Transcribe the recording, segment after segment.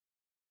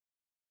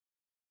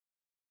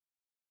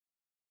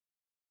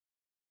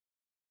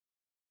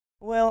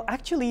Well,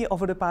 actually,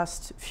 over the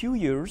past few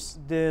years,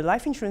 the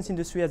life insurance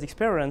industry has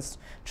experienced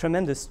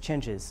tremendous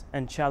changes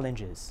and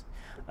challenges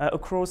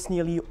across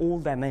nearly all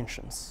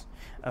dimensions.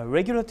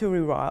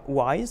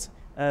 Regulatory-wise,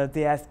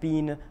 there have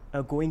been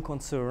a growing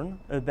concern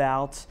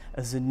about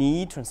the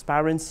need,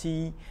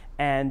 transparency,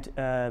 and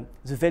the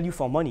value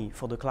for money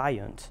for the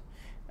client.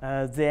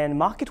 Then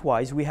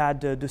market-wise, we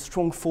had the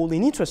strong fall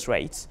in interest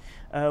rates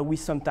with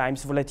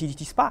sometimes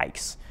volatility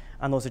spikes,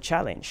 another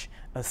challenge.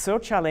 A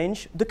third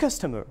challenge, the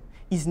customer.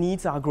 His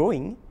needs are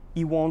growing.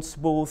 He wants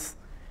both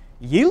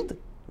yield,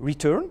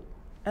 return,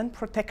 and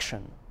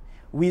protection,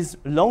 with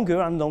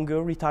longer and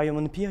longer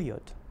retirement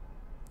period.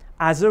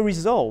 As a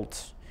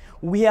result,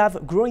 we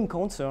have growing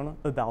concern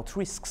about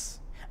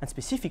risks, and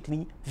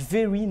specifically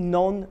very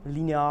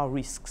non-linear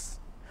risks,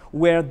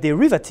 where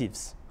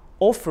derivatives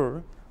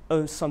offer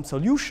some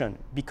solution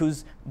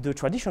because the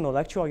traditional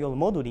actuarial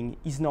modeling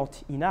is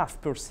not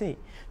enough per se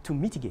to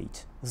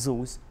mitigate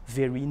those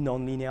very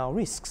non-linear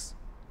risks.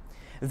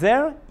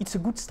 There, it's a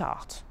good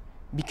start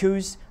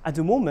because at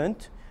the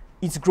moment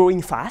it's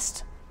growing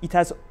fast. It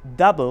has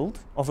doubled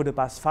over the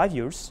past 5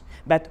 years,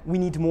 but we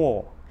need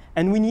more.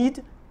 And we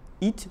need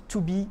it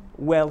to be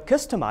well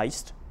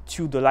customized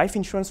to the life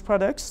insurance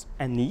products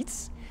and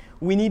needs.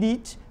 We need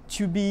it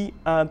to be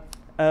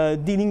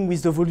dealing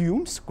with the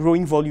volumes,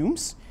 growing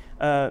volumes,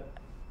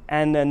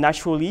 and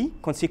naturally,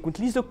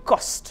 consequently, the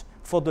cost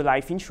for the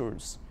life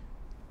insurance.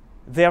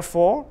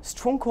 Therefore,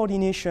 strong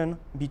coordination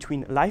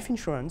between life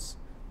insurance,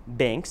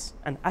 banks,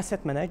 and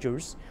asset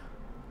managers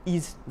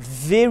is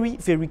very,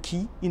 very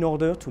key in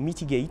order to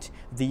mitigate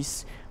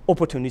this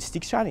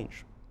opportunistic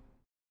challenge.